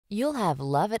You'll have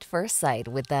love at first sight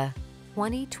with the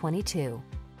 2022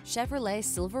 Chevrolet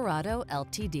Silverado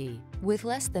LTD. With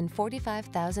less than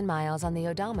 45,000 miles on the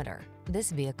odometer,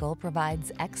 this vehicle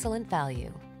provides excellent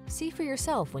value. See for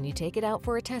yourself when you take it out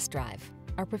for a test drive.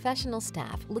 Our professional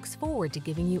staff looks forward to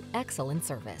giving you excellent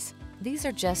service. These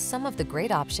are just some of the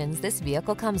great options this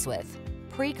vehicle comes with: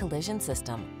 pre-collision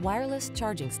system, wireless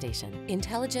charging station,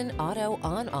 intelligent auto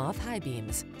on-off high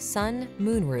beams, sun,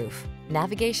 moonroof,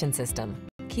 navigation system,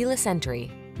 keyless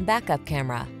entry, backup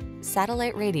camera,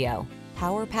 satellite radio,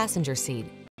 power passenger seat,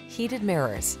 heated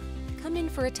mirrors. Come in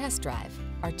for a test drive.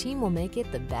 Our team will make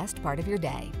it the best part of your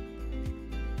day.